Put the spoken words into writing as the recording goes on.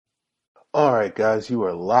All right, guys, you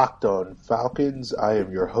are locked on Falcons. I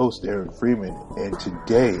am your host, Aaron Freeman, and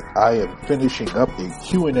today I am finishing up a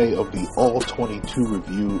Q&A of the All-22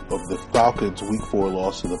 review of the Falcons' Week 4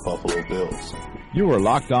 loss to the Buffalo Bills. You are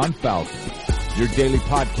Locked On Falcons, your daily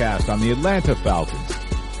podcast on the Atlanta Falcons,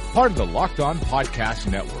 part of the Locked On Podcast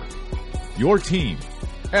Network, your team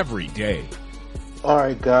every day. All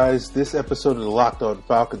right, guys, this episode of the Locked On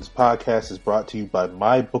Falcons podcast is brought to you by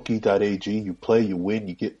MyBookie.ag. You play, you win,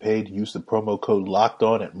 you get paid. Use the promo code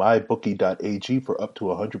LOCKEDON at MyBookie.ag for up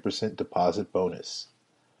to a 100% deposit bonus.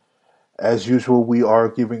 As usual, we are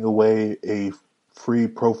giving away a free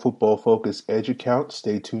Pro Football Focus Edge account.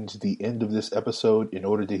 Stay tuned to the end of this episode in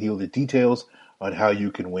order to hear the details on how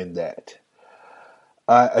you can win that.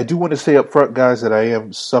 I do want to say up front, guys, that I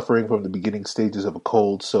am suffering from the beginning stages of a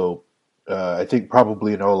cold, so I think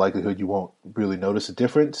probably in all likelihood you won't really notice a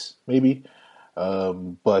difference, maybe.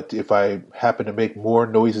 But if I happen to make more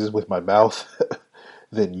noises with my mouth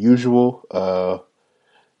than usual,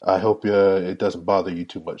 I hope it doesn't bother you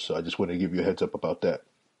too much. So I just want to give you a heads up about that.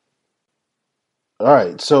 All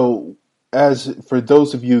right. So as for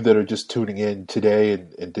those of you that are just tuning in today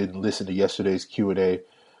and didn't listen to yesterday's Q&A,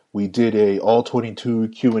 we did a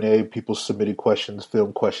all-22 Q&A. People submitted questions,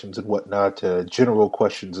 film questions and whatnot, general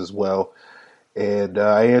questions as well. And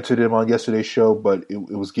I answered them on yesterday's show, but it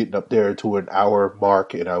was getting up there to an hour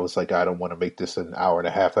mark, and I was like, I don't want to make this an hour and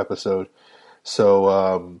a half episode.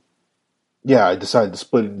 So, I decided to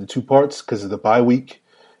split it into two parts because of the bye week,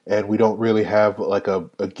 and we don't really have like a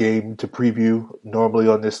game to preview normally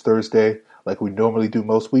on this Thursday like we normally do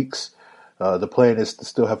most weeks. The plan is to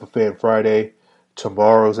still have a Fan Friday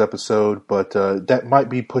tomorrow's episode, but that might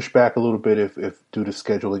be pushed back a little bit if due to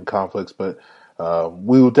scheduling conflicts, but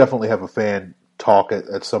we will definitely have a fan talk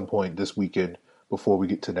at some point this weekend before we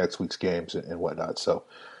get to next week's games and whatnot. So,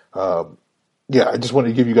 I just wanted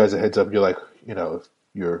to give you guys a heads up. You're like, if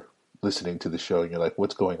you're listening to the show and you're like,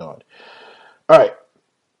 what's going on? All right.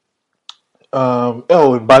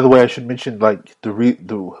 And by the way, I should mention like the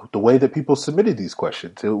way that people submitted these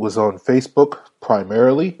questions. It was on Facebook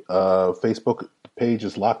primarily. Facebook page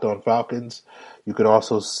is Locked On Falcons. You could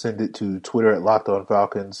also send it to Twitter at Locked On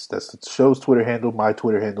Falcons. That's the show's Twitter handle. My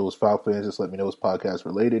Twitter handle is Falcons. Just let me know it's podcast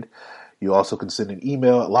related. You also can send an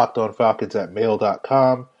email at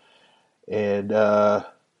lockedonfalcons@mail.com. And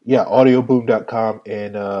audioboom.com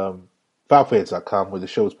and Falcons.com, where the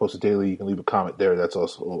show is posted daily. You can leave a comment there. That's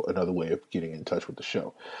also another way of getting in touch with the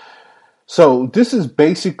show. So this is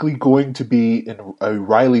basically going to be a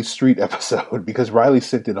Riley Street episode because Riley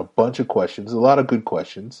sent in a bunch of questions, a lot of good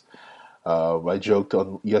questions. I joked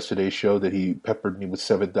on yesterday's show that he peppered me with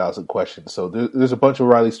 7,000 questions. So there's a bunch of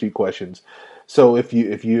Riley Street questions. So if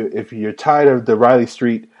you're tired of the Riley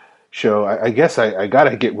Street show, I guess I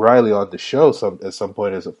gotta get Riley on the show at some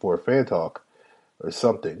point for a fan talk or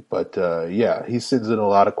something. But he sends in a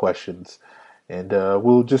lot of questions, and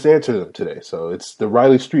we'll just answer them today. So it's the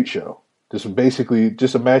Riley Street show. Just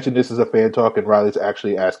imagine this as a fan talk, and Riley's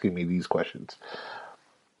actually asking me these questions.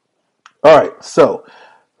 All right, so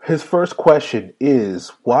his first question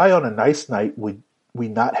is, why on a nice night would we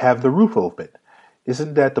not have the roof open?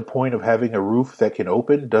 Isn't that the point of having a roof that can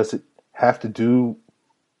open? Does it have to do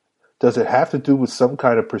with some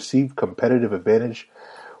kind of perceived competitive advantage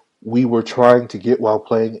we were trying to get while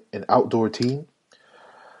playing an outdoor team?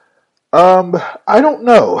 I don't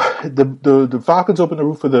know. The Falcons opened the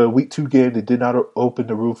roof for the Week 2 game. They did not open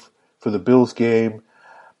the roof for the Bills game.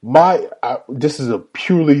 This is a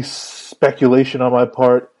purely speculation on my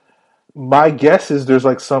part. My guess is there's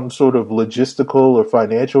like some sort of logistical or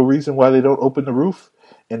financial reason why they don't open the roof,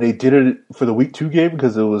 and they did it for the Week 2 game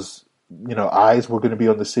because it was, eyes were going to be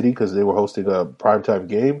on the city because they were hosting a primetime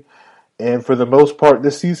game. And for the most part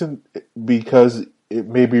this season, because it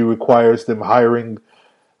maybe requires them hiring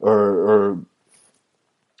or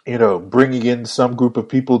bringing in some group of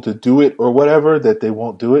people to do it or whatever, that they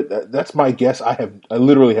won't do it. That's my guess. I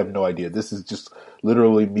literally have no idea. This is just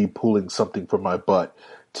literally me pulling something from my butt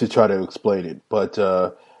to try to explain it. But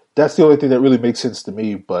that's the only thing that really makes sense to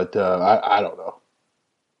me. But I don't know.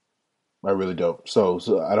 I really don't. So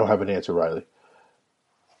I don't have an answer, Riley.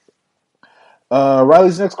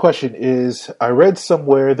 Riley's next question is, I read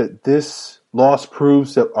somewhere that this loss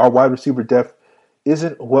proves that our wide receiver depth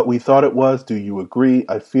isn't what we thought it was. Do you agree?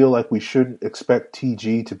 I feel like we shouldn't expect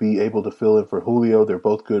TG to be able to fill in for Julio. They're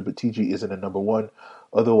both good, but TG isn't a number one.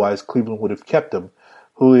 Otherwise, Cleveland would have kept him.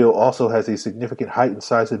 Julio also has a significant height and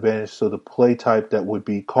size advantage, so the play type that would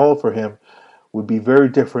be called for him would be very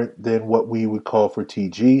different than what we would call for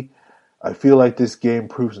TG. I feel like this game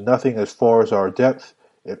proves nothing as far as our depth.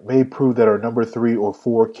 It may prove that our number 3 or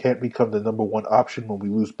 4 can't become the number 1 option when we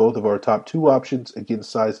lose both of our top 2 options. Again,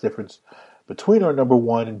 size difference between our number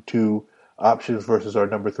 1 and 2 options versus our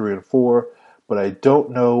number 3 and 4. But I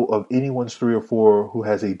don't know of anyone's 3 or 4 who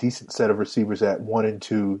has a decent set of receivers at 1 and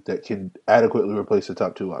 2 that can adequately replace the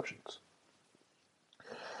top 2 options.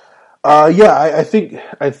 I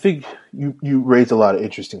think you raised a lot of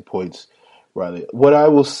interesting points, Riley. What I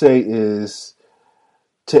will say is,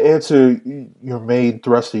 to answer your main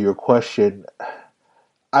thrust of your question,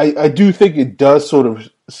 I do think it does sort of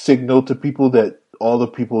signal to people that all the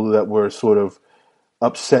people that were sort of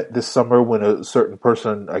upset this summer when a certain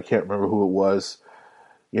person, I can't remember who it was,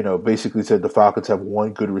 basically said the Falcons have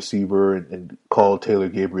one good receiver and called Taylor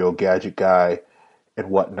Gabriel gadget guy and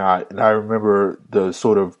whatnot. And I remember the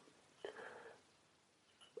sort of,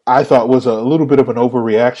 I thought was a little bit of an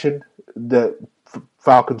overreaction that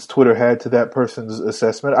Falcons Twitter had to that person's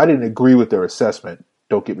assessment. I didn't agree with their assessment,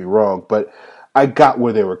 don't get me wrong, but I got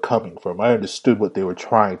where they were coming from. I understood what they were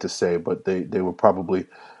trying to say, but they were probably,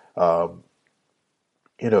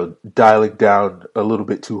 dialing down a little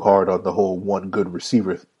bit too hard on the whole one good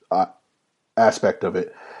receiver aspect of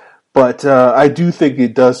it. But I do think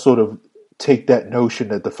it does sort of take that notion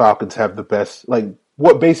that the Falcons have the best, like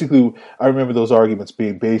what basically, I remember those arguments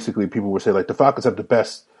being basically people were saying like the Falcons have the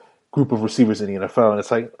best group of receivers in the NFL, and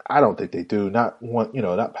it's like, I don't think they do. Not one,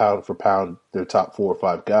 not pound for pound, their top 4 or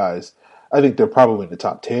 5 guys. I think they're probably in the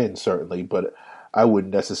top 10, certainly, but I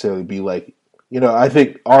wouldn't necessarily be like, I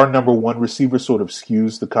think our number 1 receiver sort of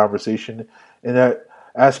skews the conversation in that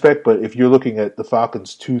aspect. But if you're looking at the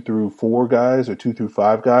Falcons 2 through 4 guys or 2 through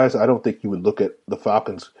 5 guys, I don't think you would look at the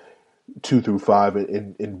Falcons 2 through 5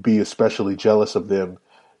 and be especially jealous of them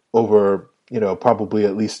over, probably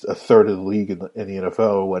at least a third of the league in the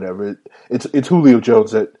NFL or whatever. It's Julio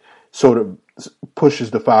Jones that sort of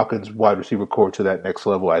pushes the Falcons wide receiver core to that next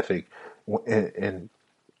level, I think. And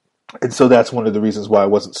so that's one of the reasons why I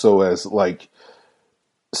wasn't so as like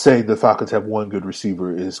saying the Falcons have one good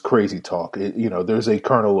receiver is crazy talk. There's a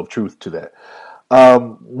kernel of truth to that.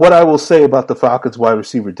 What I will say about the Falcons wide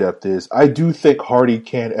receiver depth is I do think Hardy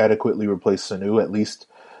can adequately replace Sanu, at least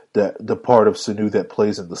the part of Sanu that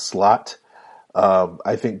plays in the slot.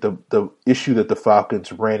 I think the issue that the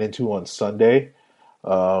Falcons ran into on Sunday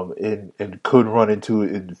and could run into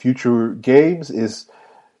in future games is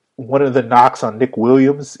one of the knocks on Nick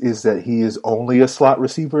Williams is that he is only a slot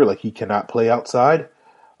receiver, like he cannot play outside.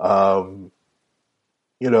 And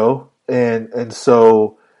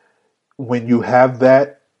so when you have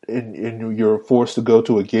that and you're forced to go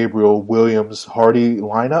to a Gabriel Williams Hardy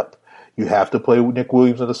lineup, you have to play with Nick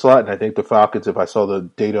Williams in the slot. And I think the Falcons, if I saw the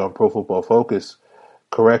data on Pro Football Focus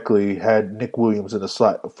correctly, had Nick Williams in the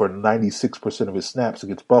slot for 96% of his snaps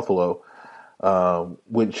against Buffalo,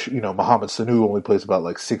 which, Mohamed Sanu only plays about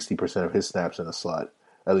like 60% of his snaps in the slot,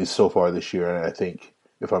 at least so far this year. And I think,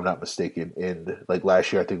 if I'm not mistaken, in like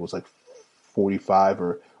last year, I think it was like 45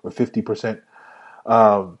 or 50%.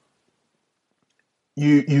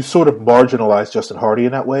 You sort of marginalize Justin Hardy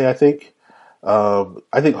in that way, I think.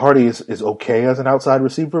 I think Hardy is okay as an outside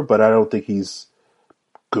receiver, but I don't think he's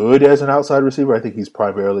good as an outside receiver. I think he's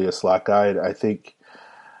primarily a slot guy. And I think,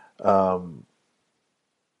 I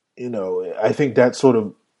think that sort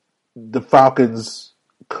of the Falcons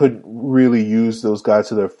couldn't really use those guys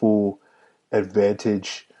to their full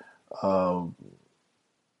advantage on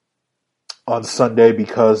Sunday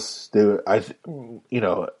because they were,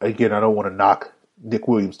 again, I don't want to knock Nick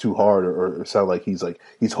Williams too hard or sound like he's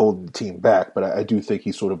holding the team back, but I do think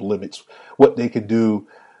he sort of limits what they can do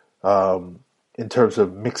in terms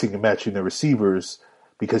of mixing and matching their receivers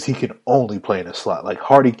because he can only play in a slot. Like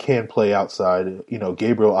Hardy can play outside,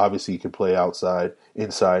 Gabriel obviously can play outside,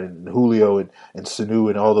 inside, and Julio and Sanu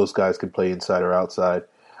and all those guys can play inside or outside.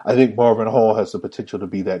 I think Marvin Hall has the potential to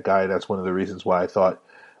be that guy. That's one of the reasons why I thought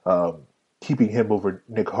keeping him over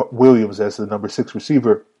Nick Williams as the number 6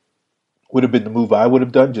 receiver would have been the move I would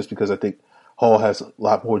have done, just because I think Hall has a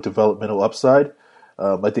lot more developmental upside.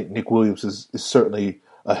 I think Nick Williams is certainly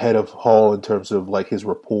ahead of Hall in terms of like his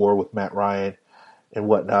rapport with Matt Ryan and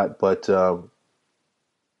whatnot. But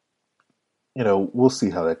we'll see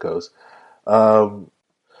how that goes.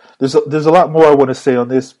 There's a lot more I want to say on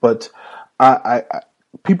this, but I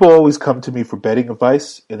people always come to me for betting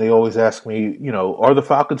advice, and they always ask me, are the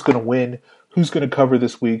Falcons going to win? Who's going to cover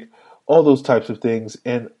this week? All those types of things.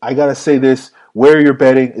 And I got to say this, where you're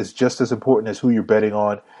betting is just as important as who you're betting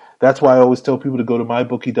on. That's why I always tell people to go to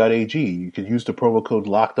mybookie.ag. You can use the promo code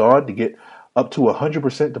LOCKEDON to get up to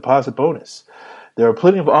 100% deposit bonus. There are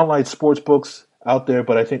plenty of online sports books out there,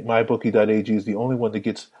 but I think mybookie.ag is the only one that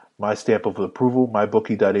gets my stamp of approval.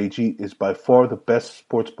 MyBookie.ag is by far the best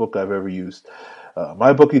sports book I've ever used.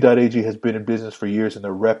 MyBookie.ag has been in business for years, and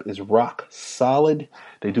the rep is rock solid.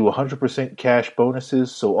 They do 100% cash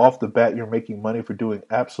bonuses, so off the bat, you're making money for doing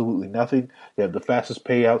absolutely nothing. They have the fastest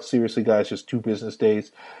payout. Seriously, guys, just 2 business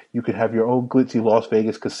days. You can have your own glitzy Las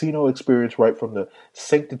Vegas casino experience right from the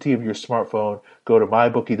sanctity of your smartphone. Go to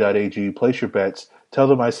MyBookie.ag, place your bets. Tell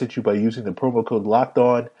them I sent you by using the promo code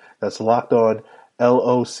LOCKEDON. That's Locked On,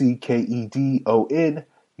 LOCKEDON.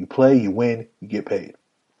 You play, you win, you get paid.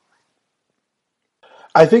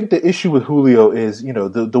 I think the issue with Julio is,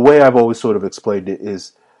 the way I've always sort of explained it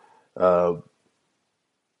is Julio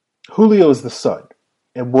is the sun.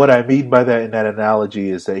 And what I mean by that in that analogy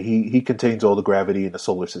is that he contains all the gravity in the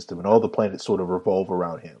solar system and all the planets sort of revolve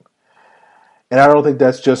around him. And I don't think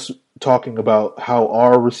that's just talking about how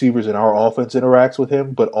our receivers and our offense interacts with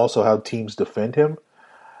him, but also how teams defend him.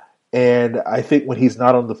 And I think when he's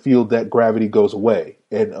not on the field, that gravity goes away.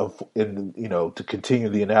 And to continue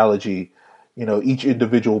the analogy, each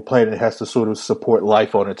individual planet has to sort of support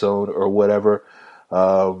life on its own or whatever.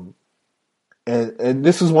 And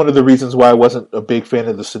this is one of the reasons why I wasn't a big fan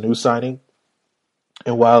of the Sanu signing.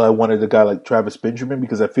 And while I wanted a guy like Travis Benjamin,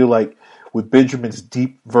 because I feel like with Benjamin's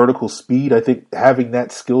deep vertical speed, I think having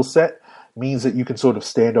that skill set means that you can sort of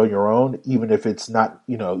stand on your own, even if it's not,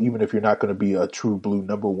 even if you're not going to be a true blue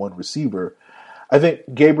number one receiver. I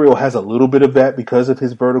think Gabriel has a little bit of that because of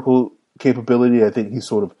his vertical capability. I think he's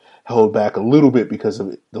sort of held back a little bit because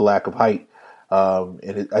of the lack of height. I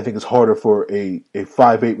think it's harder for a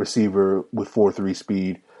 5'8" receiver with 4.3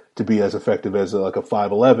 speed to be as effective as like a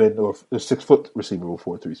 5'11" or a 6 foot receiver with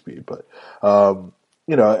 4.3 speed. But,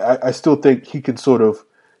 I still think he can sort of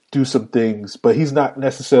do some things, but he's not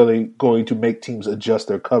necessarily going to make teams adjust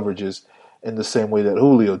their coverages in the same way that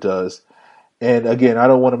Julio does. And again, I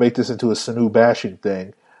don't want to make this into a Sanu bashing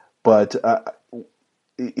thing, but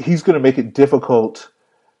he's going to make it difficult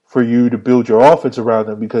for you to build your offense around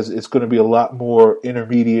him because it's going to be a lot more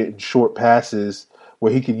intermediate and short passes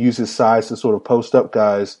where he can use his size to sort of post up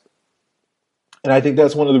guys. And I think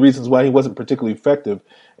that's one of the reasons why he wasn't particularly effective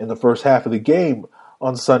in the first half of the game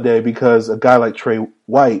on Sunday, because a guy like Trey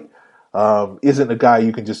White isn't a guy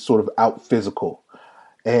you can just sort of out physical.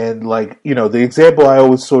 And the example I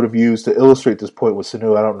always sort of use to illustrate this point with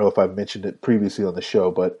Sanu, I don't know if I've mentioned it previously on the show,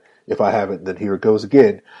 but if I haven't, then here it goes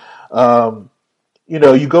again.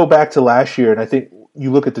 You go back to last year, and I think you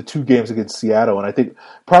look at the 2 games against Seattle, and I think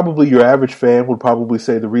probably your average fan would probably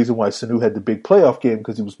say the reason why Sanu had the big playoff game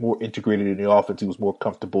because he was more integrated in the offense, he was more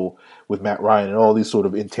comfortable with Matt Ryan and all these sort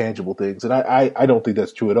of intangible things. And I don't think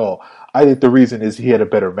that's true at all. I think the reason is he had a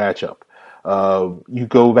better matchup. You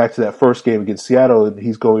go back to that first game against Seattle, and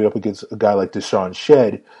he's going up against a guy like Deshaun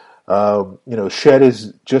Shedd. Shedd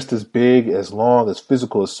is just as big, as long, as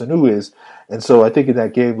physical as Sanu is. And so I think in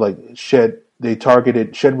that game, Shedd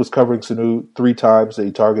was covering Sanu 3 times.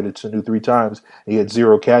 They targeted Sanu 3 times. He had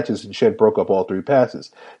 0 catches, and Shedd broke up all 3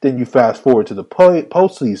 passes. Then you fast forward to the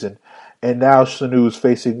postseason, and now Sanu is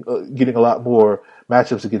getting a lot more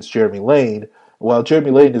matchups against Jeremy Lane. While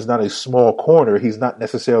Jeremy Lane is not a small corner, he's not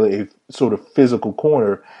necessarily a sort of physical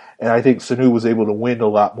corner, and I think Sanu was able to win a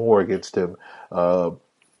lot more against him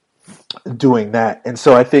doing that. And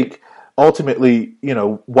so I think ultimately,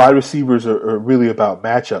 wide receivers are really about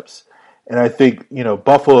matchups. And I think,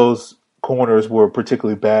 Buffalo's corners were a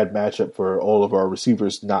particularly bad matchup for all of our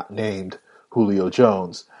receivers not named Julio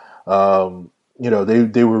Jones.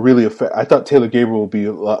 They were really effective. I thought Taylor Gabriel would be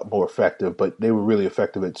a lot more effective, but they were really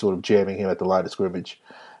effective at sort of jamming him at the line of scrimmage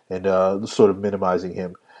and sort of minimizing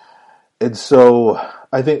him. And so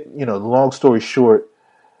I think, the long story short,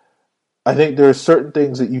 I think there are certain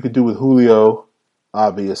things that you could do with Julio,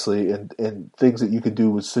 obviously, and things that you could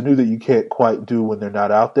do with Sanu that you can't quite do when they're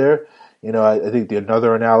not out there. I think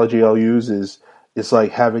another analogy I'll use is it's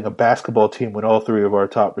like having a basketball team when all 3 of our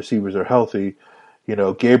top receivers are healthy.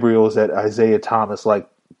 Gabriel is that Isaiah Thomas,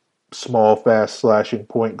 small, fast, slashing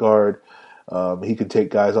point guard. He can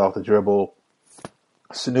take guys off the dribble.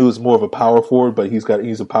 Sanu is more of a power forward, but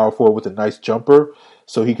he's a power forward with a nice jumper,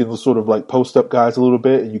 so he can sort of post up guys a little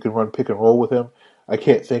bit, and you can run pick and roll with him. I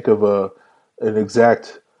can't think of an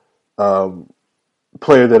exact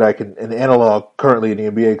player that an analog currently in the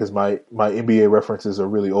NBA, because my NBA references are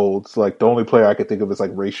really old. It's the only player I can think of is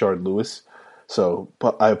Rayshard Lewis. So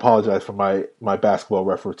I apologize for my basketball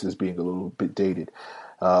references being a little bit dated.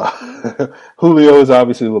 Julio is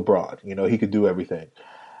obviously LeBron. He could do everything.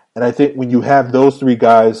 And I think when you have those 3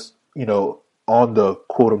 guys, on the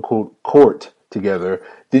quote-unquote court together,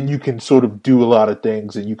 then you can sort of do a lot of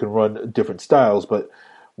things and you can run different styles. But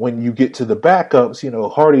when you get to the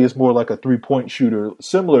backups, Hardy is more like a 3-point shooter,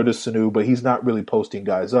 similar to Sanu, but he's not really posting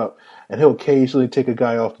guys up. And he'll occasionally take a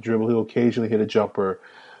guy off the dribble. He'll occasionally hit a jumper,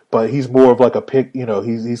 but he's more of like a pick.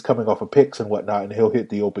 He's coming off of picks and whatnot, and he'll hit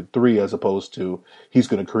the open three as opposed to he's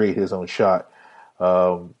going to create his own shot.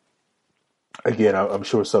 Again, I'm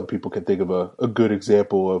sure some people can think of a good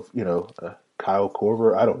example of Kyle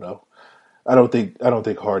Korver. I don't know. I don't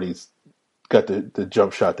think Hardy's got the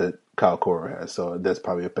jump shot that Kyle Korver has, so that's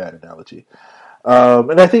probably a bad analogy.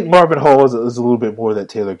 And I think Marvin Hall is a little bit more that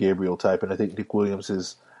Taylor Gabriel type, and I think Nick Williams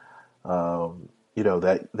is,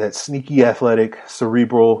 that sneaky, athletic,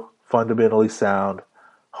 cerebral, fundamentally sound,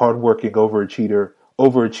 hardworking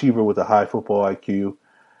overachiever with a high football IQ,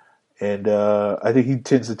 and I think he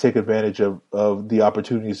tends to take advantage of the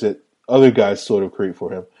opportunities that other guys sort of create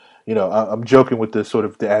for him. I'm joking with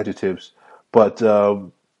the adjectives, but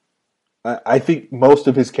I think most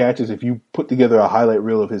of his catches, if you put together a highlight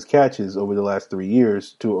reel of his catches over the last 3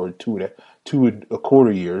 years, two and a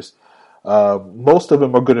quarter years, most of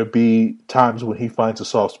them are going to be times when he finds a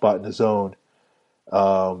soft spot in his zone,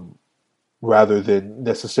 rather than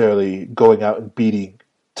necessarily going out and beating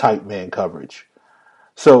tight man coverage.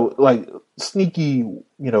 So, like, sneaky,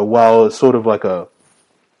 while it's sort of like a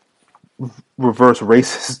reverse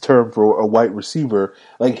racist term for a white receiver,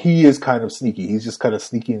 like, he is kind of sneaky. He's just kind of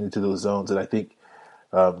sneaking into those zones, and I think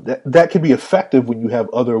that can be effective when you have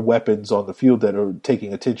other weapons on the field that are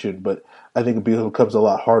taking attention, but I think it becomes a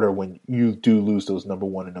lot harder when you do lose those number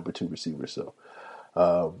one and number two receivers. So,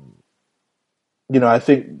 I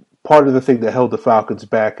think part of the thing that held the Falcons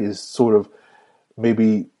back is sort of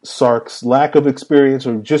maybe Sark's lack of experience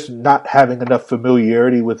or just not having enough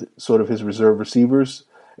familiarity with sort of his reserve receivers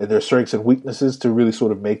and their strengths and weaknesses to really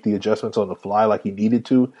sort of make the adjustments on the fly like he needed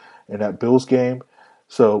to in that Bills game.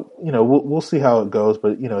 So, we'll see how it goes,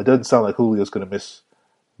 but, it doesn't sound like Julio's going to miss,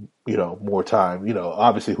 more time.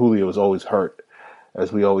 Obviously Julio is always hurt,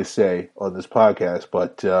 as we always say on this podcast,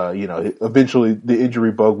 but, eventually the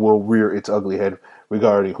injury bug will rear its ugly head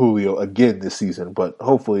regarding Julio again this season, but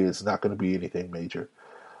hopefully it's not going to be anything major.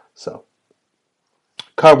 So,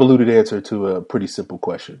 convoluted answer to a pretty simple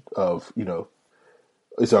question of,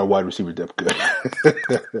 is our wide receiver depth good?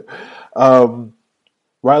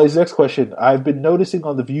 Riley's next question. I've been noticing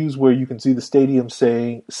on the views where you can see the stadium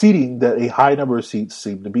seating that a high number of seats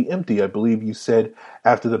seem to be empty. I believe you said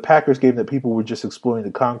after the Packers game that people were just exploring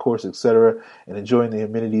the concourse, etc., and enjoying the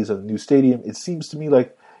amenities of the new stadium. It seems to me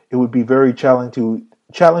like it would be very challenging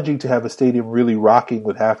to have a stadium really rocking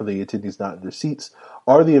with half of the attendees not in their seats.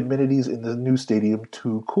 Are the amenities in the new stadium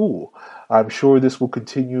too cool? I'm sure this will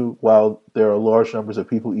continue while there are large numbers of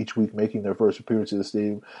people each week making their first appearance in the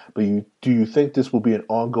stadium, but do you think this will be an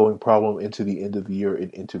ongoing problem into the end of the year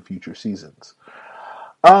and into future seasons?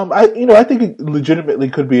 I think it legitimately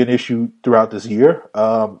could be an issue throughout this year.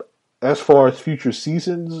 As far as future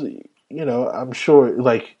seasons, I'm sure,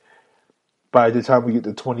 like, by the time we get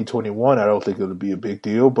to 2021, I don't think it'll be a big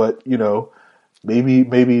deal, but,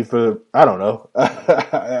 maybe for, I don't know.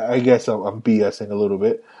 I guess I'm BSing a little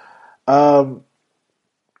bit.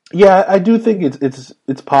 Yeah, I do think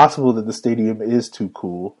it's possible that the stadium is too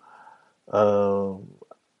cool.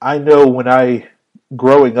 I know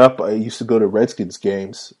growing up, I used to go to Redskins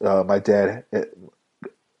games. My dad and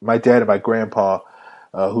my grandpa,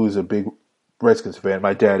 who's a big Redskins fan.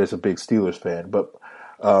 My dad is a big Steelers fan. But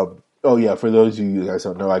for those of you guys who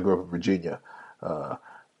don't know, I grew up in Virginia.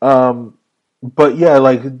 But yeah,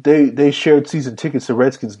 like they shared season tickets to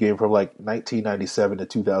Redskins game from like 1997 to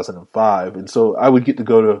 2005, and so I would get to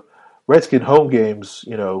go to Redskin home games,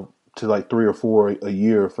 to like 3 or 4 a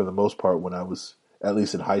year for the most part when I was at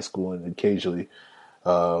least in high school, and occasionally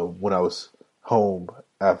when I was home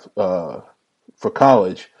for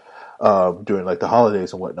college during like the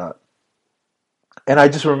holidays and whatnot. And I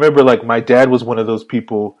just remember like my dad was one of those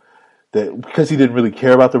people that, because he didn't really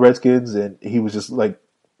care about the Redskins and he was just like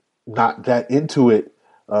not that into it.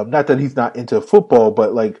 Not that he's not into football,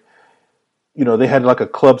 but like, they had like a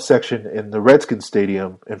club section in the Redskins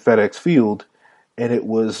stadium in FedEx Field, and it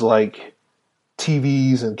was like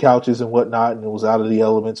TVs and couches and whatnot, and it was out of the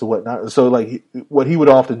elements and whatnot. And so like what he would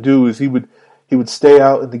often do is he would stay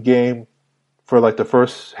out in the game for like the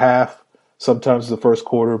first half, sometimes the first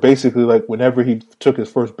quarter, basically like whenever he took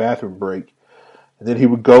his first bathroom break. And then he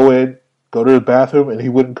would go to the bathroom, and he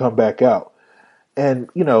wouldn't come back out. And,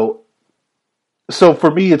 so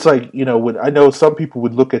for me, it's like, when I know some people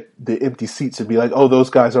would look at the empty seats and be like, oh, those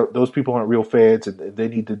people aren't real fans and they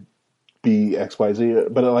need to be X, Y, Z.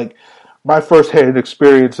 But like my first-hand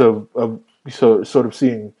experience of sort of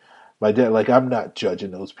seeing my dad, like, I'm not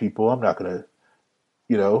judging those people. I'm not going to,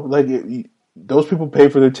 like those people pay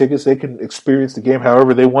for their tickets. They can experience the game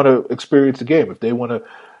however they want to experience the game. If they want to,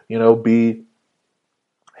 be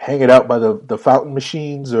hanging out by the fountain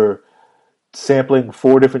machines or sampling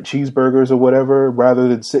 4 different cheeseburgers or whatever, rather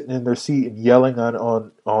than sitting in their seat and yelling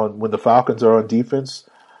on when the Falcons are on defense,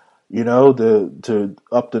 to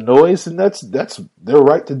up the noise, and that's their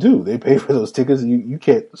right to do. They pay for those tickets. You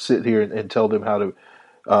can't sit here and tell them how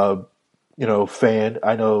to, fan.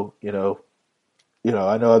 I know,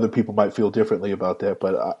 I know other people might feel differently about that,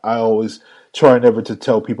 but I always try never to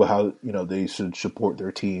tell people how they should support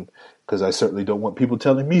their team, because I certainly don't want people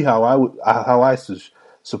telling me how I should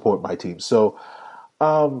support my team. So,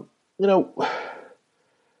 I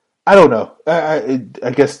don't know. I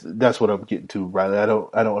guess that's what I'm getting to, Riley. I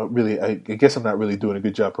don't really. I guess I'm not really doing a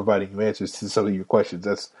good job providing you answers to some of your questions.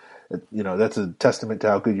 That's a testament to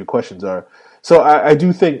how good your questions are. So I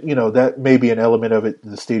do think that may be an element of it,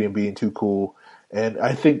 the stadium being too cool. And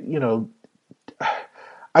I think,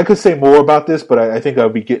 I could say more about this, but I think I'll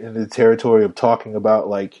be getting into the territory of talking about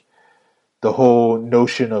like the whole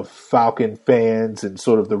notion of Falcon fans and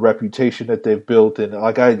sort of the reputation that they've built. And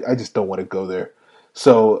like, I just don't want to go there.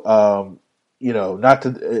 So,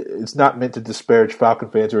 it's not meant to disparage Falcon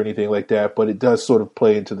fans or anything like that, but it does sort of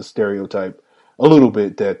play into the stereotype a little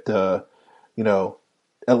bit that,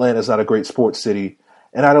 Atlanta's not a great sports city.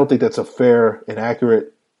 And I don't think that's a fair and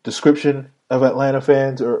accurate description of Atlanta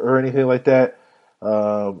fans or anything like that.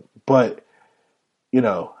 But,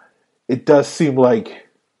 it does seem like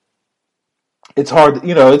it's hard,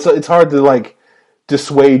 it's hard to like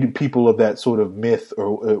dissuade people of that sort of myth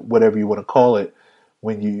or whatever you want to call it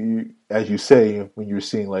when you, as you say, when you're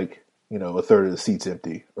seeing like, a third of the seats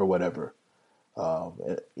empty or whatever. I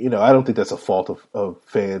don't think that's a fault of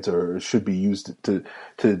fans or should be used to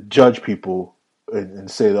judge people and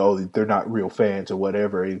say, oh, they're not real fans or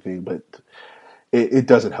whatever, or anything, but it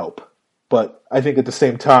doesn't help. But I think at the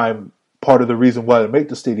same time, part of the reason why they make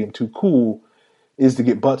the stadium too cool is to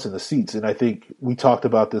get butts in the seats. And I think we talked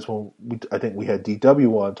about this when I think we had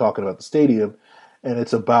DW on talking about the stadium, and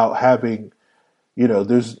it's about having,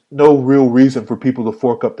 there's no real reason for people to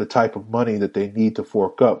fork up the type of money that they need to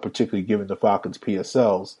fork up, particularly given the Falcons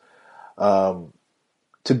PSLs,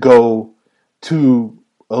 to go to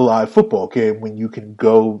a live football game when you can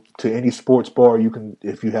go to any sports bar. You can,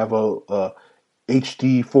 if you have a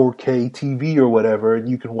HD 4K TV or whatever, and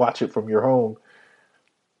you can watch it from your home.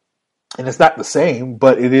 And it's not the same,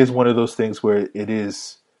 but it is one of those things where it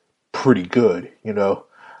is pretty good, You don't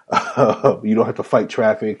have to fight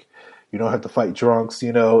traffic. You don't have to fight drunks.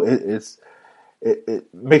 It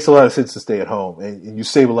makes a lot of sense to stay at home, and you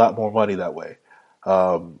save a lot more money that way.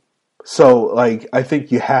 So, like, I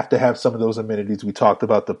think you have to have some of those amenities. We talked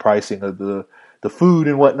about the pricing of the food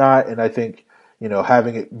and whatnot, and I think,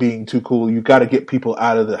 having it being too cool, you got to get people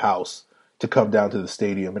out of the house to come down to the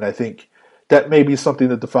stadium, and I think that may be something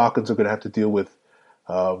that the Falcons are going to have to deal with.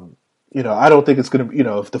 I don't think it's going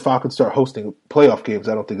to, if the Falcons start hosting playoff games,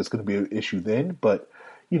 I don't think it's going to be an issue then, but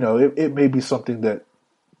it may be something that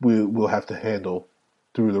we'll have to handle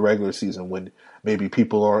through the regular season when maybe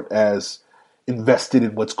people aren't as invested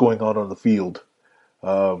in what's going on the field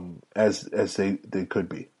as they could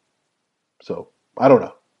be. So, I don't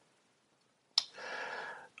know.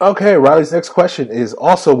 Okay, Riley's next question is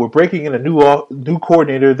also, we're breaking in a new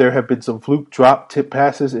coordinator. There have been some fluke drop, tip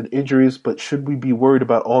passes, and injuries, but should we be worried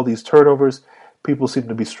about all these turnovers? People seem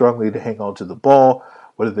to be struggling to hang on to the ball,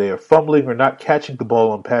 whether they are fumbling or not catching the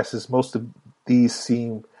ball on passes. Most of these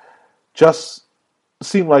seem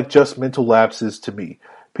like just mental lapses to me.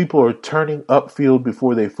 People are turning upfield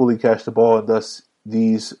before they fully catch the ball, and thus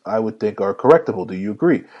these, I would think, are correctable. Do you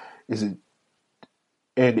agree?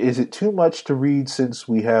 Is it too much to read, since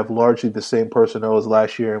we have largely the same personnel as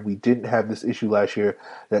last year and we didn't have this issue last year,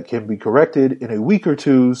 that can be corrected in a week or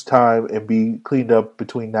two's time and be cleaned up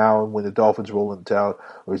between now and when the Dolphins roll into town?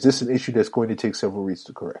 Or is this an issue that's going to take several weeks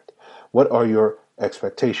to correct? What are your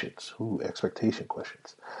expectations? Expectation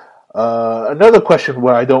questions. Another question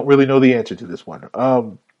where I don't really know the answer to this one.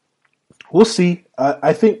 We'll see.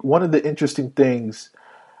 I think one of the interesting things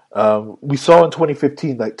we saw in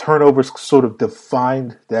 2015, like turnovers sort of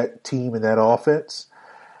defined that team and that offense.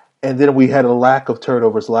 And then we had a lack of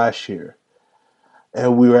turnovers last year.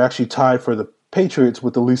 And we were actually tied for the Patriots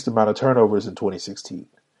with the least amount of turnovers in 2016.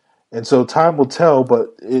 And so time will tell,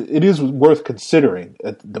 but it is worth considering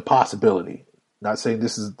the possibility. Not saying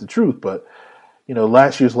this is the truth, but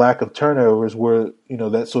last year's lack of turnovers were,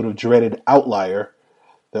 that sort of dreaded outlier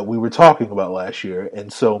that we were talking about last year.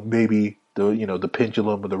 And so maybe the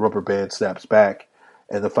pendulum or the rubber band snaps back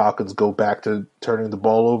and the Falcons go back to turning the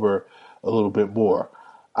ball over a little bit more.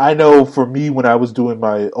 I know for me, when I was doing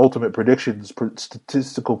my ultimate predictions,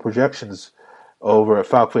 statistical projections over at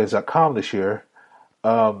FalcFans.com this year,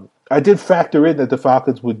 I did factor in that the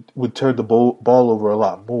Falcons would turn the ball over a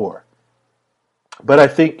lot more. But I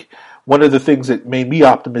think one of the things that made me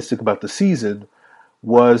optimistic about the season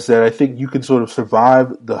was that I think you can sort of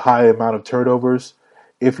survive the high amount of turnovers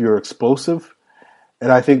if you're explosive.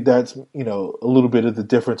 And I think that's, a little bit of the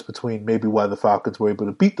difference between maybe why the Falcons were able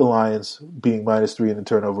to beat the Lions, being -3 in the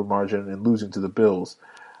turnover margin, and losing to the Bills,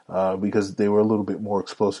 because they were a little bit more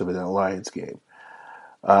explosive in that Lions game.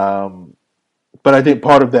 But I think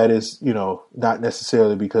part of that is, not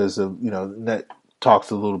necessarily because of, that talks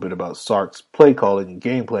a little bit about Sark's play calling and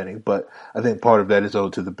game planning, but I think part of that is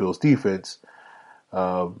owed to the Bills' defense.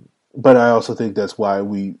 But I also think that's why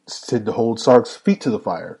we tend to hold Sark's feet to the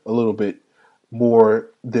fire a little bit more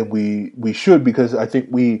than we should, because I think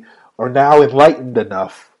we are now enlightened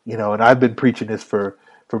enough, and I've been preaching this for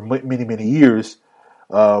many, many years,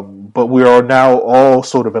 but we are now all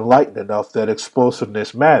sort of enlightened enough that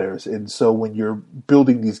explosiveness matters. And so when you're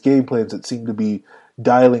building these game plans that seem to be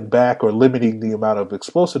dialing back or limiting the amount of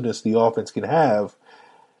explosiveness the offense can have,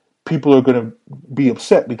 people are going to be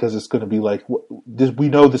upset because it's going to be like, we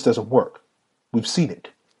know this doesn't work. We've seen it.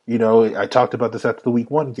 I talked about this after the Week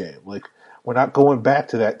 1 game. Like, we're not going back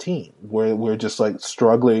to that team where we're just like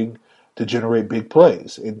struggling to generate big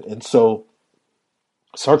plays. And so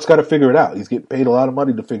Sark's got to figure it out. He's getting paid a lot of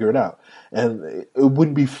money to figure it out. And it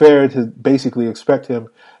wouldn't be fair to basically expect him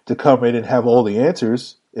to come in and have all the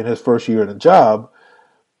answers in his first year in the job.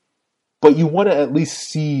 But you want to at least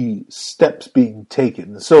see steps being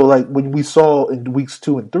taken. So like when we saw in weeks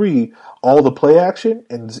 2 and 3, all the play action,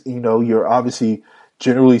 and you're obviously,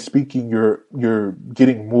 generally speaking, you're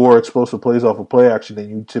getting more explosive plays off of play action than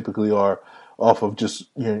you typically are off of just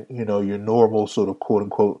your normal sort of quote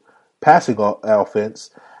unquote passing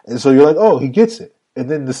offense. And so you're like, oh, he gets it.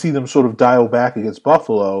 And then to see them sort of dial back against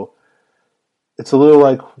Buffalo, it's a little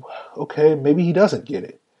like, okay, maybe he doesn't get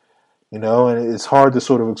it. And it's hard to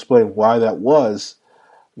sort of explain why that was.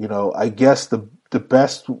 I guess the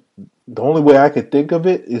only way I could think of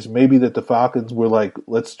it is maybe that the Falcons were like,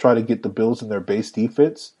 let's try to get the Bills in their base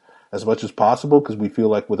defense as much as possible, because we feel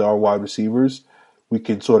like with our wide receivers, we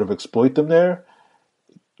can sort of exploit them there.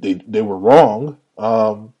 They were wrong.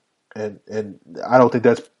 And I don't think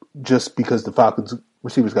that's just because the Falcons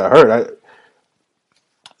receivers got hurt.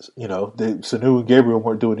 Sanu and Gabriel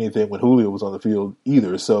weren't doing anything when Julio was on the field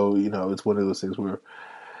either. So, it's one of those things where,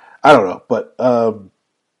 I don't know. But,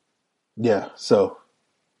 yeah, so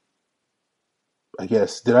I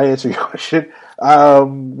guess, did I answer your question?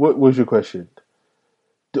 What was your question?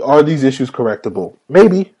 Are these issues correctable?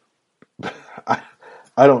 Maybe.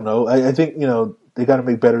 I don't know. I think, they got to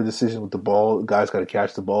make better decisions with the ball. Guys got to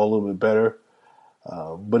catch the ball a little bit better.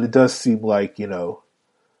 But it does seem like,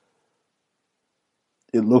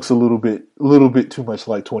 it looks a little bit too much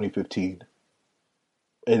like 2015.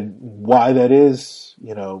 And why that is,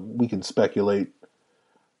 we can speculate.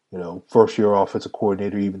 First year offensive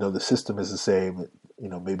coordinator, even though the system is the same,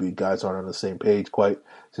 maybe guys aren't on the same page quite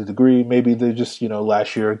to the degree. Maybe they're just,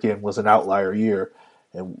 last year again was an outlier year,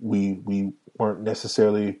 and we weren't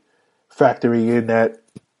necessarily factoring in that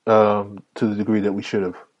to the degree that we should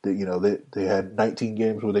have. They had 19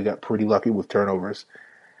 games where they got pretty lucky with turnovers,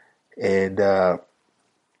 and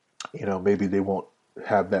maybe they won't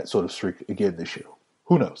have that sort of streak again this year.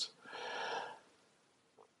 Who knows?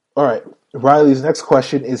 All right. Riley's next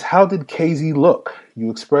question is, how did KZ look? You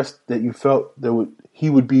expressed that you felt he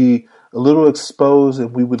would be a little exposed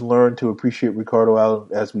and we would learn to appreciate Ricardo Allen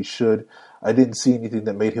as we should. I didn't see anything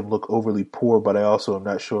that made him look overly poor, but I also am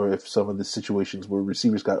not sure if some of the situations where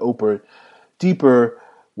receivers got open deeper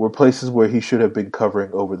were places where he should have been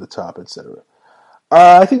covering over the top, etc.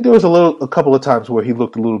 I think there was a couple of times where he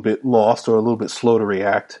looked a little bit lost or a little bit slow to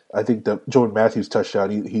react. I think the Jordan Matthews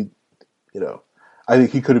touchdown, I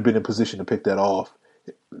think he could have been in position to pick that off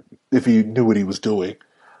if he knew what he was doing.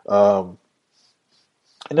 And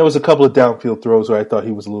there was a couple of downfield throws where I thought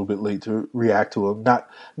he was a little bit late to react to him.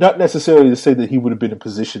 Not necessarily to say that he would have been in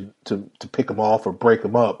position to pick him off or break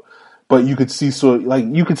him up, but you could see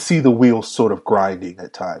the wheels sort of grinding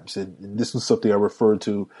at times. And this was something I referred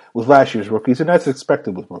to with last year's rookies, and that's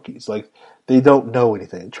expected with rookies. Like, they don't know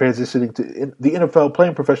anything. Transitioning to the NFL,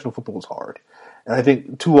 playing professional football is hard. And I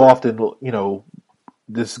think too often,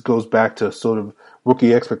 this goes back to sort of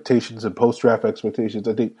rookie expectations and post-draft expectations.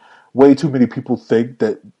 I think way too many people think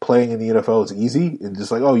that playing in the NFL is easy and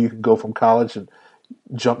just like, oh, you can go from college and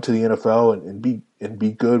jump to the NFL and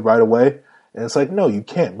be good right away. And it's like, no, you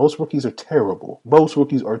can't. Most rookies are terrible. Most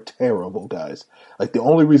rookies are terrible, guys. Like, the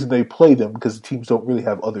only reason they play them because the teams don't really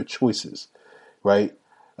have other choices, right?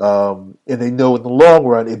 And they know in the long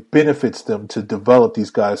run it benefits them to develop these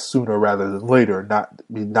guys sooner rather than later,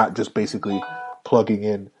 not just basically plugging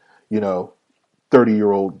in,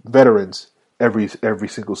 30-year-old veterans every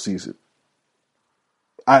single season.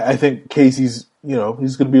 I think Casey's, he's going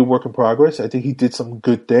to be a work in progress. I think he did some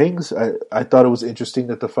good things. I thought it was interesting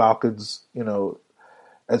that the Falcons,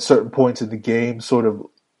 at certain points in the game, sort of,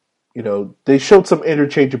 they showed some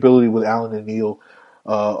interchangeability with Allen and Neal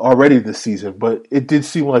already this season, but it did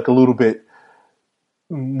seem like a little bit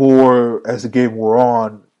more as the game wore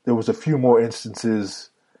on. There was a few more instances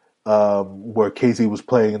where Casey was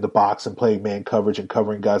playing in the box and playing man coverage and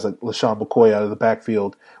covering guys like LaShawn McCoy out of the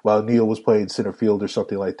backfield while Neal was playing center field or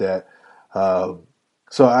something like that.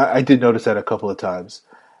 So I did notice that a couple of times.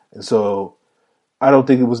 And so I don't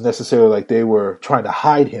think it was necessarily like they were trying to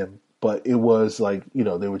hide him, but it was like,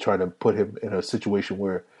 they were trying to put him in a situation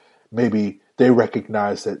where maybe they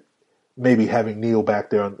recognized that maybe having Neal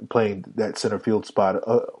back there playing that center field spot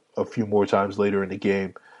a few more times later in the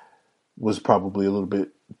game was probably a little bit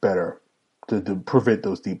better to prevent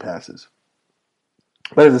those deep passes.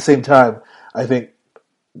 But at the same time, I think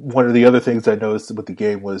one of the other things I noticed with the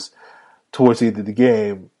game was towards the end of the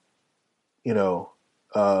game, they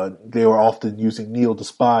were often using Neal to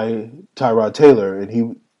spy Tyrod Taylor, and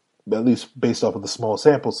he, at least based off of the small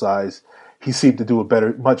sample size, he seemed to do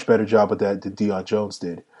much better job of that than Deion Jones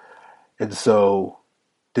did. And so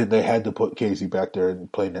then they had to put Casey back there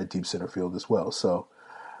and play in that deep center field as well. So,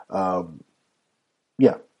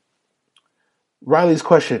 yeah. Riley's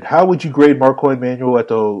question: how would you grade Marquand Manuel at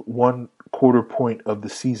the 1/4 point of the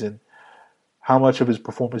season? How much of his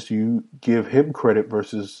performance do you give him credit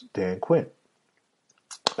versus Dan Quinn?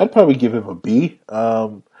 I'd probably give him a B.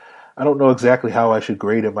 I don't know exactly how I should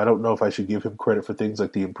grade him. I don't know if I should give him credit for things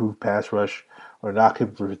like the improved pass rush or knock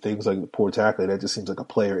him for things like the poor tackling. That just seems like a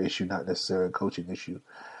player issue, not necessarily a coaching issue.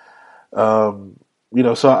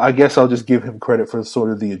 So I guess I'll just give him credit for sort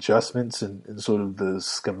of the adjustments and sort of the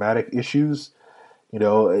schematic issues.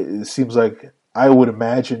 It seems like I would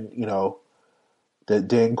imagine, that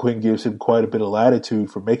Dan Quinn gives him quite a bit of latitude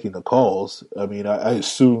for making the calls. I mean, I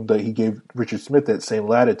assume that he gave Richard Smith that same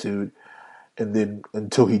latitude, and then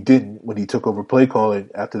until he didn't when he took over play calling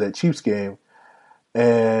after that Chiefs game.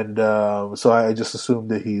 And so I just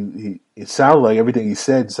assumed that it sounded like everything he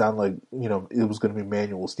said sounded like, it was going to be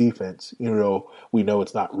Manuel's defense. We know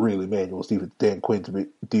it's not really Manuel's defense, Dan Quinn's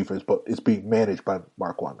defense, but it's being managed by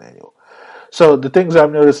Marquand Manuel. So the things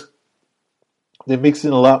I've noticed, they mix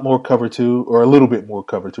in a lot more cover two, or a little bit more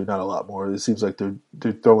cover two, not a lot more. It seems like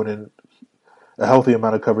they're throwing in a healthy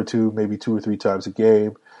amount of cover two, maybe 2 or 3 times a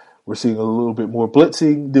game. We're seeing a little bit more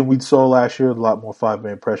blitzing than we saw last year, a lot more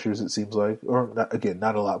 5-man pressures, it seems like. Or,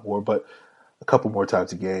 not a lot more, but a couple more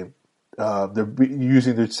times a game. They're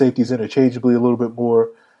using their safeties interchangeably a little bit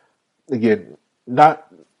more. Again,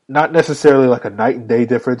 not necessarily like a night and day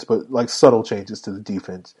difference, but like subtle changes to the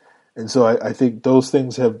defense. And so I think those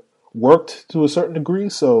things have worked to a certain degree,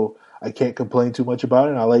 so I can't complain too much about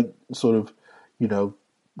it. And I like sort of,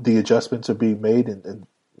 the adjustments are being made. And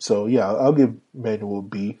so, yeah, I'll give Manuel a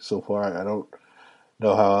B so far. I don't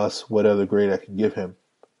know what other grade I can give him.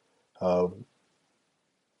 I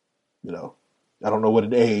don't know what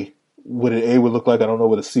an A would look like. I don't know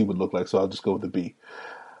what a C would look like, so I'll just go with a B.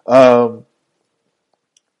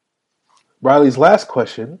 Riley's last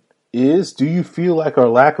question is, do you feel like our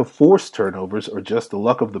lack of forced turnovers are just the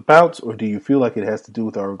luck of the bounce, or do you feel like it has to do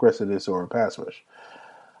with our aggressiveness or our pass rush?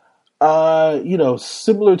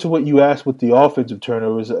 Similar to what you asked with the offensive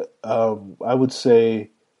turnovers, I would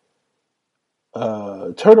say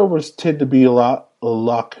turnovers tend to be a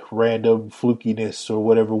luck, random, flukiness, or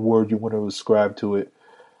whatever word you want to ascribe to it.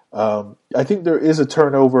 I think there is a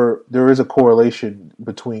correlation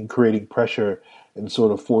between creating pressure and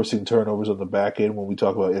sort of forcing turnovers on the back end when we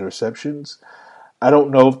talk about interceptions. I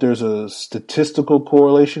don't know if there's a statistical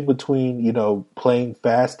correlation between, playing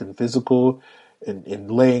fast and physical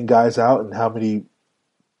and laying guys out and how many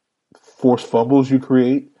forced fumbles you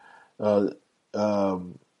create. I've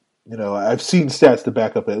seen stats to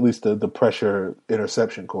back up at least the pressure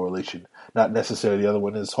interception correlation, not necessarily the other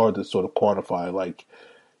one. It's hard to sort of quantify, like,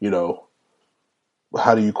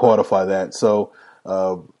 how do you quantify that? So,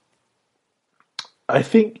 I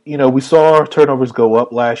think, we saw our turnovers go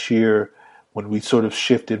up last year when we sort of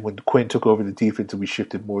shifted, when Quinn took over the defense and we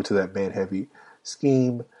shifted more to that man-heavy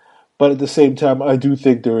scheme. But at the same time, I do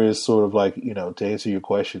think there is sort of like, to answer your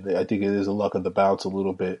question, I think it is a luck of the bounce a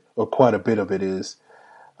little bit, or quite a bit of it is.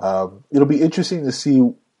 It'll be interesting to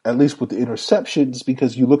see at least with the interceptions,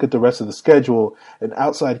 because you look at the rest of the schedule, and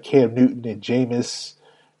outside Cam Newton and Jameis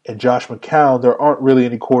and Josh McCown, there aren't really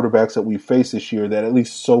any quarterbacks that we face this year that, at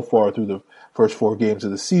least so far through the first 4 games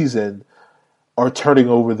of the season, are turning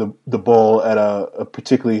over the ball at a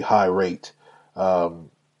particularly high rate.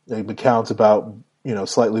 Like McCown's about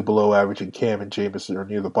slightly below average, and Cam and Jameis are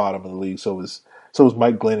near the bottom of the league. So is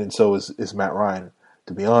Mike Glennon, so is Matt Ryan,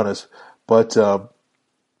 to be honest. But so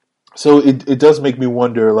it does make me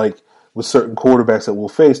wonder, like, with certain quarterbacks that we'll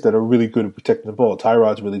face that are really good at protecting the ball.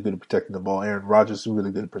 Tyrod's really good at protecting the ball. Aaron Rodgers is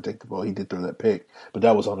really good at protecting the ball. He did throw that pick, but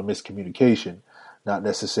that was on a miscommunication, not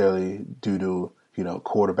necessarily due to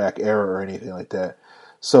quarterback error or anything like that.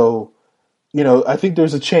 So, I think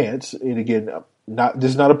there's a chance, and again,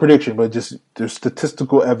 this is not a prediction, but just there's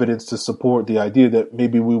statistical evidence to support the idea that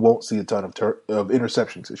maybe we won't see a ton of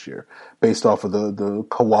interceptions this year, based off of the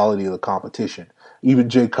quality of the competition. Even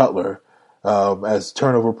Jay Cutler, as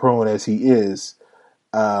turnover prone as he is,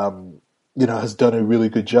 has done a really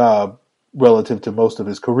good job relative to most of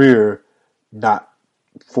his career, not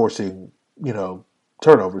forcing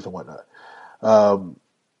turnovers and whatnot.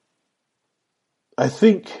 I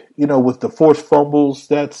think, with the forced fumbles,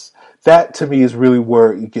 that to me is really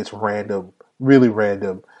where it gets random, really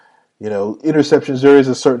random. Interceptions, there is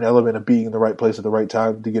a certain element of being in the right place at the right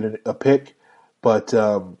time to get a pick, but,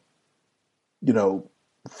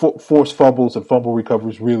 forced fumbles and fumble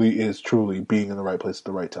recoveries really is truly being in the right place at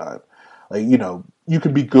the right time. Like, you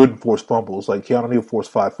can be good in forced fumbles. Like, Keanu Neal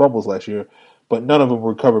forced 5 fumbles last year, but none of them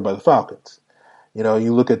were recovered by the Falcons.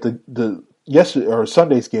 You look at the yesterday or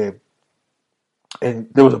Sunday's game, and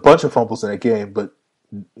there was a bunch of fumbles in that game, but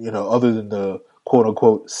other than the quote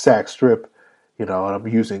unquote sack strip, and I'm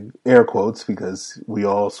using air quotes because we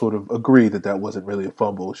all sort of agree that wasn't really a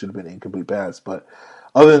fumble; it should have been an incomplete pass. But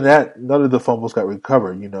other than that, none of the fumbles got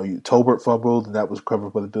recovered. Tolbert fumbled, and that was recovered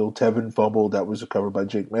by the Bill. Tevin fumbled, that was recovered by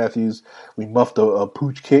Jake Matthews. We muffed a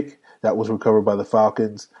pooch kick, that was recovered by the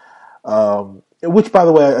Falcons. Which, by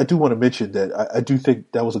the way, I do want to mention that I do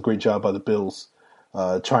think that was a great job by the Bills,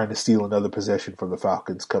 trying to steal another possession from the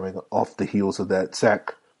Falcons, coming off the heels of that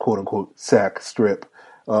sack, quote unquote, sack strip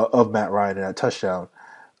of Matt Ryan and that touchdown.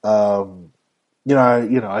 I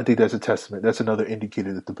think that's a testament. That's another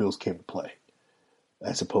indicator that the Bills came to play,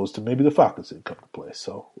 as opposed to maybe the Falcons didn't come to play.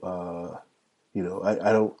 So,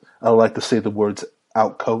 I don't like to say the words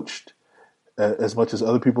outcoached as much as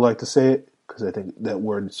other people like to say it, because I think that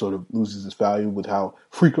word sort of loses its value with how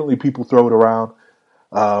frequently people throw it around,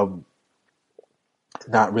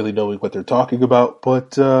 not really knowing what they're talking about.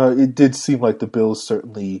 But it did seem like the Bills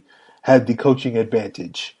certainly had the coaching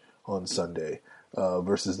advantage on Sunday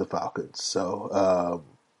versus the Falcons. So,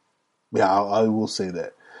 I will say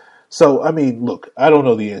that. So, I mean, look, I don't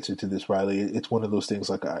know the answer to this, Riley. It's one of those things,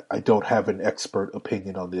 like, I don't have an expert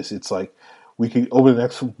opinion on this. It's like, we could, over the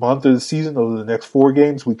next month of the season, over the next 4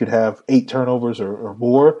 games, we could have 8 turnovers or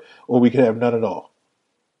more, or we could have none at all.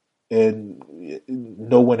 And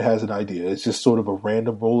no one has an idea. It's just sort of a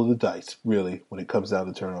random roll of the dice, really, when it comes down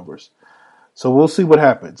to turnovers. So we'll see what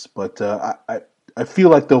happens. But I feel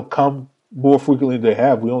like they'll come more frequently than they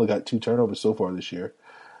have. We only got 2 turnovers so far this year.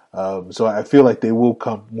 So I feel like they will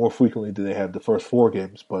come more frequently than they have the first 4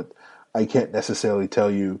 games. But I can't necessarily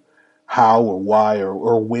tell you how or why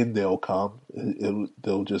or when they'll come.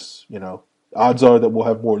 They'll just, odds are that we'll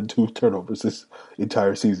have more than 2 turnovers this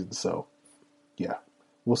entire season. So, yeah,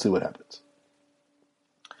 we'll see what happens.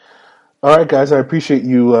 All right, guys, I appreciate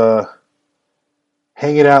you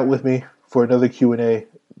hanging out with me for another Q&A.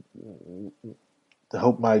 I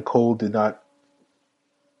hope my cold did not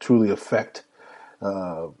truly affect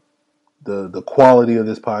the quality of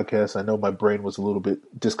this podcast. I know my brain was a little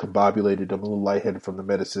bit discombobulated. I'm a little lightheaded from the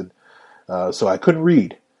medicine. So I couldn't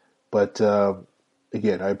read. But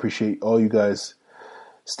again, I appreciate all you guys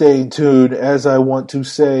staying tuned. As I want to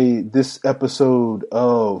say, this episode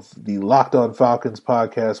of the Locked On Falcons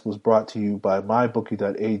podcast was brought to you by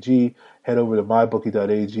MyBookie.ag. Head over to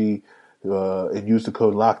MyBookie.ag and use the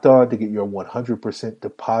code LOCKEDON to get your 100%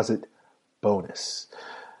 deposit bonus.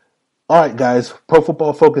 All right, guys, Pro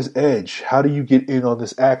Football Focus Edge. How do you get in on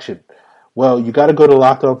this action? Well, you got to go to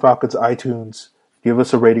Locked On Falcons iTunes. Give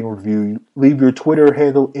us a rating review. Leave your Twitter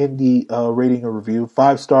handle in the rating or review.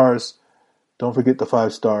 5 stars. Don't forget the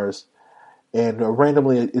 5 stars. And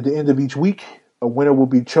randomly at the end of each week, a winner will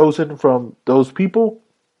be chosen from those people.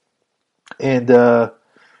 And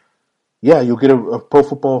you'll get a Pro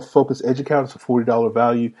Football Focus Edge account. It's a $40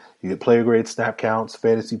 value. You get player grades, snap counts,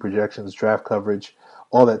 fantasy projections, draft coverage,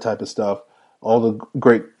 all that type of stuff. All the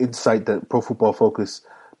great insight that Pro Football Focus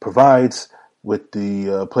provides with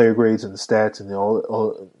the player grades and the stats and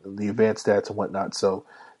all the advanced stats and whatnot. So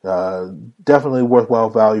Definitely worthwhile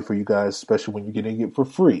value for you guys, especially when you're getting it for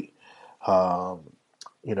free.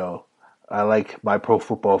 You know, I like my Pro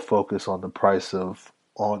Football Focus on the price of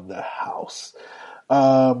On the House.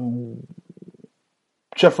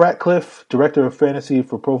 Jeff Ratcliffe, Director of Fantasy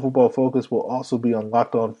for Pro Football Focus, will also be on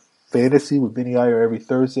Locked On Fantasy with Vinny Iyer every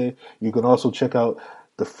Thursday. You can also check out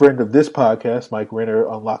the friend of this podcast, Mike Renner,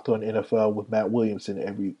 on Locked On NFL with Matt Williamson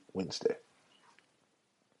every Wednesday.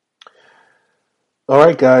 All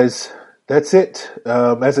right, guys, that's it.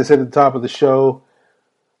 As I said at the top of the show,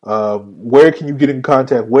 where can you get in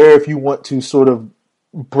contact? Where, if you want to sort of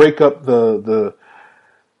break up the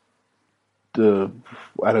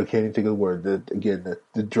I can't even think of the word.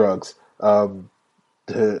 The drugs,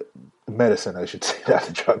 the medicine, I should say, not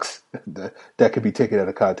the drugs. that could be taken out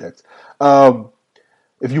of context.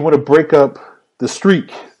 If you want to break up the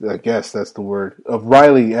streak, I guess that's the word, of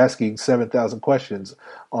Riley asking 7,000 questions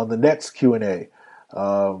on the next Q&A,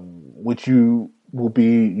 which you will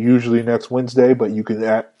be usually next Wednesday, but you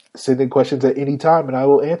can send in questions at any time, and I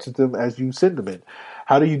will answer them as you send them in.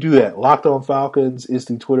 How do you do that? Locked On Falcons is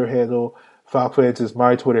the Twitter handle. FalcFans is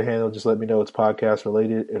my Twitter handle. Just let me know it's podcast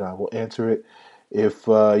related, and I will answer it. If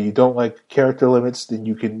you don't like character limits, then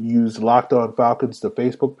you can use Locked On Falcons, the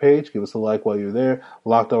Facebook page. Give us a like while you're there.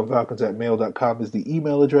 LockedOnFalcons@mail.com is the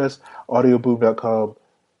email address. Audioboom.com,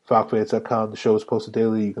 FalcFans.com. The show is posted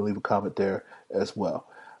daily. You can leave a comment there as well.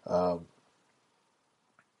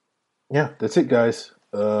 Yeah, that's it, guys.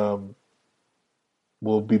 We'll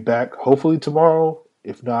be back hopefully tomorrow.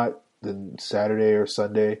 If not, then Saturday or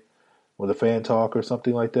Sunday with a fan talk or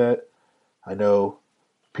something like that. I know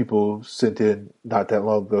people sent in not that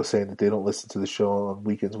long ago saying that they don't listen to the show on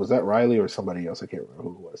weekends. Was that Riley or somebody else? I can't remember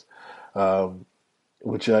who it was.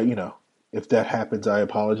 Which, if that happens, I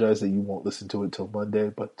apologize that you won't listen to it till Monday.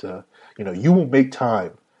 But, you will make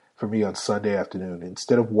time for me on Sunday afternoon.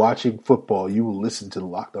 Instead of watching football, you will listen to the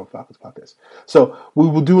Locked On Falcons podcast. So we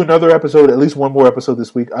will do another episode, at least one more episode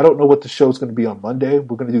this week. I don't know what the show's going to be on Monday.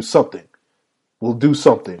 We're going to do something. We'll do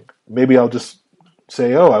something. Maybe I'll just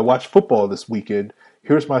say, I watched football this weekend.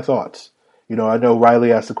 Here's my thoughts. I know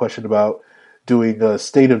Riley asked a question about doing the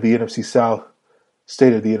State of the NFC South,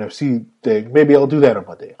 State of the NFC thing. Maybe I'll do that on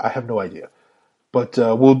Monday. I have no idea. But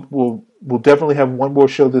we'll definitely have one more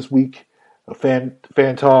show this week, a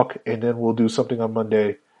fan talk, and then we'll do something on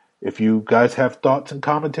Monday. If you guys have thoughts and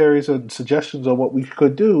commentaries and suggestions on what we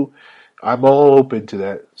could do, I'm all open to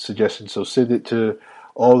that suggestion. So send it to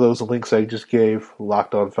all those links I just gave,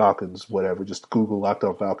 Locked On Falcons, whatever. Just Google Locked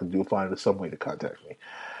On Falcons. You'll find some way to contact me.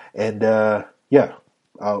 And, I'm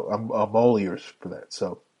all ears for that.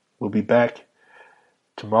 So we'll be back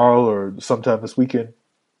tomorrow or sometime this weekend,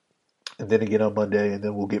 and then again on Monday, and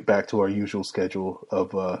then we'll get back to our usual schedule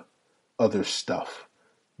of other stuff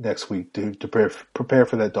next week to prepare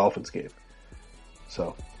for that Dolphins game.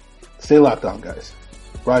 So stay locked on, guys.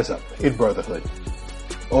 Rise up in brotherhood.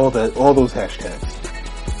 All those hashtags.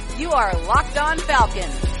 You are Locked On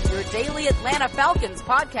Falcons, your daily Atlanta Falcons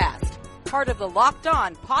podcast, part of the Locked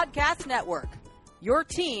On Podcast Network. Your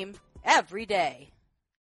team every day.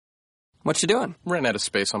 What you doing? Ran out of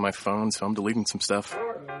space on my phone, so I'm deleting some stuff.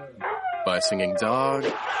 Bye, singing dog.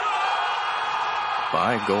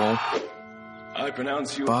 Bye, goal. I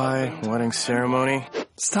pronounce you. Bye, wedding ceremony.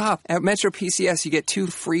 Stop. At Metro PCS, you get 2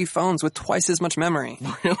 free phones with twice as much memory.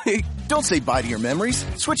 Really? Don't say bye to your memories.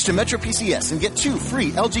 Switch to Metro PCS and get 2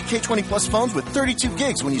 free LG K20 Plus phones with 32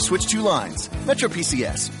 gigs when you switch 2 lines. Metro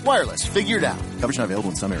PCS. Wireless. Figured out. Coverage not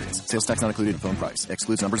available in some areas. Sales tax not included in phone price.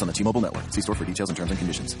 Excludes numbers on the T-Mobile network. See store for details and terms and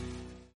conditions.